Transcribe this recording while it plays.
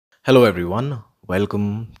Hello everyone,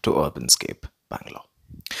 welcome to Urbanscape, Bangalore.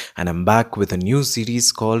 And I'm back with a new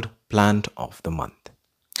series called Plant of the Month.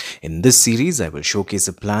 In this series, I will showcase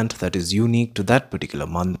a plant that is unique to that particular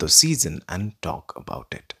month or season and talk about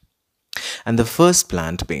it. And the first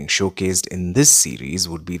plant being showcased in this series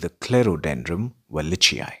would be the Clerodendrum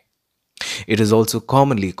Wallichii. It is also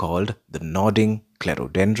commonly called the nodding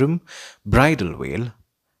Clerodendrum, bridal veil,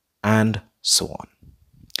 and so on.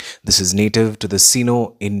 This is native to the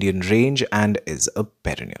Sino-Indian range and is a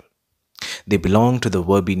perennial. They belong to the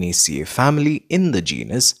Verbenaceae family in the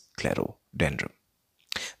genus Clerodendrum.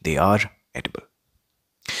 They are edible.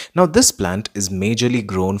 Now this plant is majorly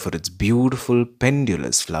grown for its beautiful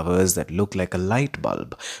pendulous flowers that look like a light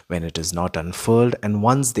bulb when it is not unfurled, and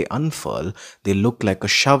once they unfurl, they look like a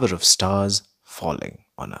shower of stars falling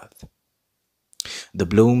on earth. The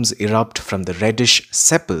blooms erupt from the reddish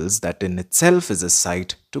sepals that in itself is a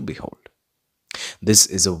sight to behold. This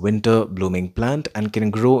is a winter blooming plant and can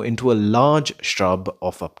grow into a large shrub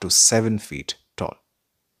of up to 7 feet tall.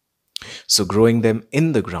 So growing them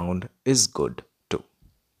in the ground is good too.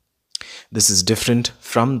 This is different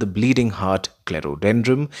from the bleeding heart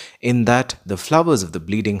Clerodendrum in that the flowers of the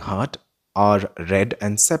bleeding heart are red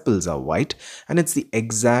and sepals are white, and it's the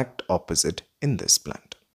exact opposite in this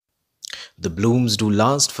plant. The blooms do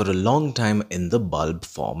last for a long time in the bulb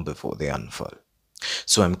form before they unfurl.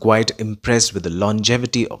 So I'm quite impressed with the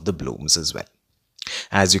longevity of the blooms as well.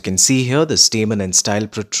 As you can see here, the stamen and style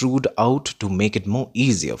protrude out to make it more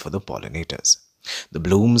easier for the pollinators. The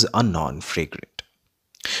blooms are non-fragrant.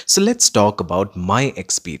 So let's talk about my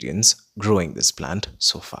experience growing this plant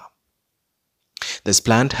so far. This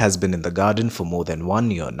plant has been in the garden for more than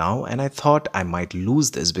 1 year now, and I thought I might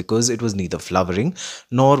lose this because it was neither flowering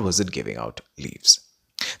nor was it giving out leaves.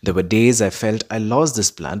 There were days I felt I lost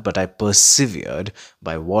this plant, but I persevered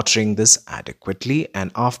by watering this adequately,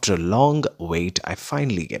 and after a long wait, I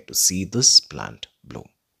finally get to see this plant bloom.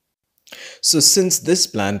 So since this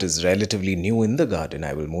plant is relatively new in the garden,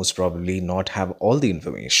 I will most probably not have all the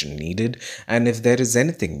information needed, and if there is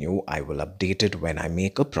anything new, I will update it when I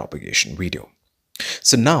make a propagation video.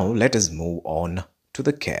 So now let us move on to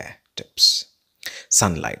the care tips.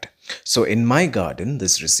 Sunlight. So in my garden,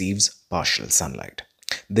 this receives partial sunlight.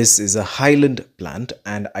 This is a highland plant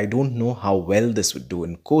and I don't know how well this would do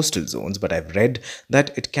in coastal zones, but I've read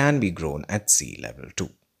that it can be grown at sea level too.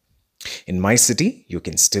 In my city, you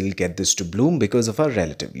can still get this to bloom because of our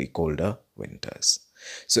relatively colder winters.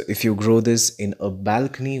 So if you grow this in a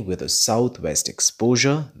balcony with a southwest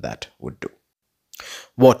exposure, that would do.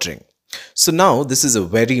 Watering. So now this is a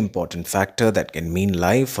very important factor that can mean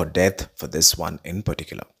life or death for this one in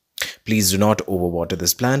particular. Please do not overwater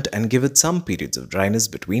this plant and give it some periods of dryness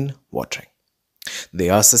between watering. They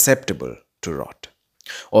are susceptible to rot.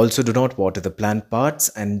 Also, do not water the plant parts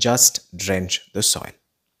and just drench the soil.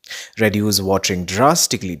 Reduce watering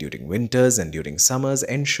drastically during winters, and during summers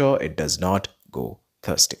ensure it does not go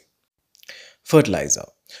thirsty. Fertilizer.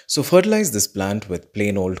 So fertilize this plant with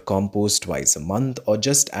plain old compost twice a month, or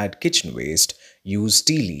just add kitchen waste, use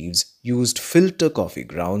tea leaves, used filter coffee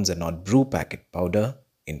grounds and not brew packet powder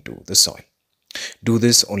into the soil. Do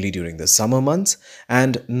this only during the summer months,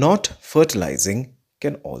 and not fertilizing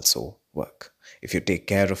can also work if you take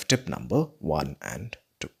care of tip number 1 and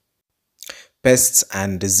 2. Pests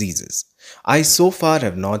and diseases. I so far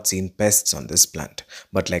have not seen pests on this plant,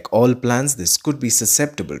 but like all plants, this could be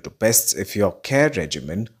susceptible to pests if your care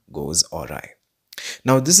regimen goes awry.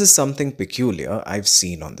 Now this is something peculiar I've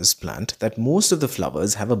seen on this plant, that most of the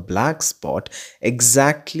flowers have a black spot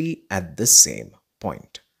exactly at the same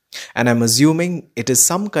point. And I'm assuming it is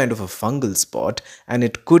some kind of a fungal spot, and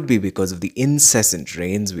it could be because of the incessant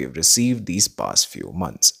rains we have received these past few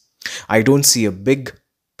months. I don't see a big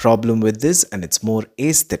problem with this, and it's more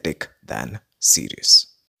aesthetic than serious.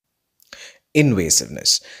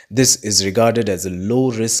 Invasiveness. This is regarded as a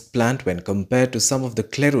low-risk plant when compared to some of the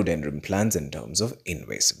Clerodendrum plants in terms of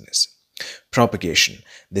invasiveness. Propagation.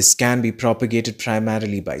 This can be propagated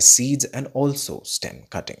primarily by seeds and also stem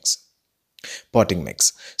cuttings. Potting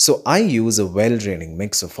mix. So I use a well-draining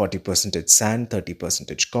mix of 40% sand,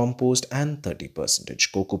 30% compost and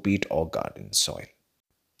 30% coco peat or garden soil.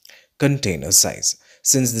 Container size.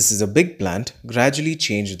 Since this is a big plant, gradually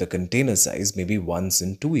change the container size maybe once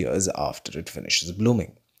in 2 years after it finishes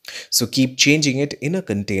blooming. So keep changing it in a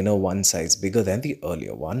container one size bigger than the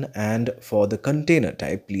earlier one, and for the container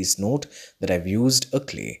type, please note that I've used a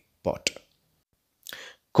clay pot.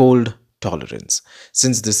 Cold tolerance.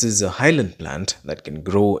 Since this is a highland plant that can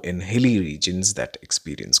grow in hilly regions that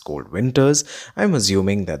experience cold winters, I'm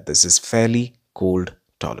assuming that this is fairly cold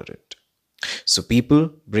tolerant. So,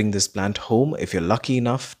 people, bring this plant home if you're lucky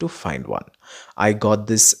enough to find one. I got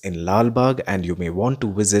this in Lalbagh, and you may want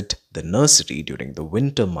to visit the nursery during the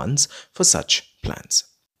winter months for such plants.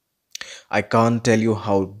 I can't tell you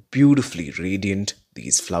how beautifully radiant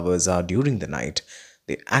these flowers are during the night.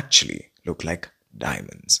 They actually look like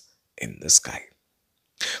diamonds in the sky.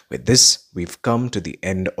 With this, we've come to the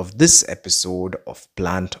end of this episode of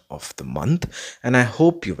Plant of the Month, and I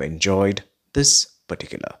hope you've enjoyed this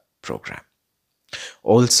particular program.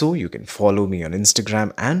 Also, you can follow me on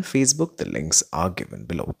Instagram and Facebook. The links are given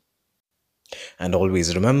below. And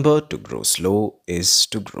always remember, to grow slow is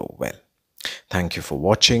to grow well. Thank you for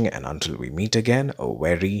watching, and until we meet again, a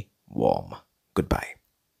very warm goodbye.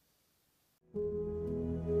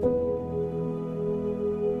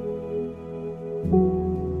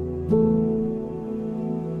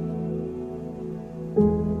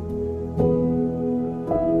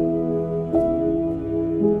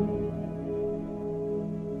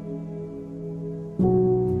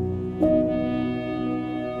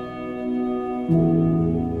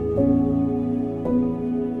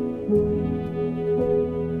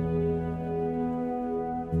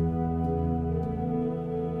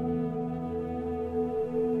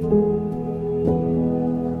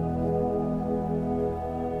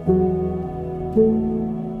 Thank you.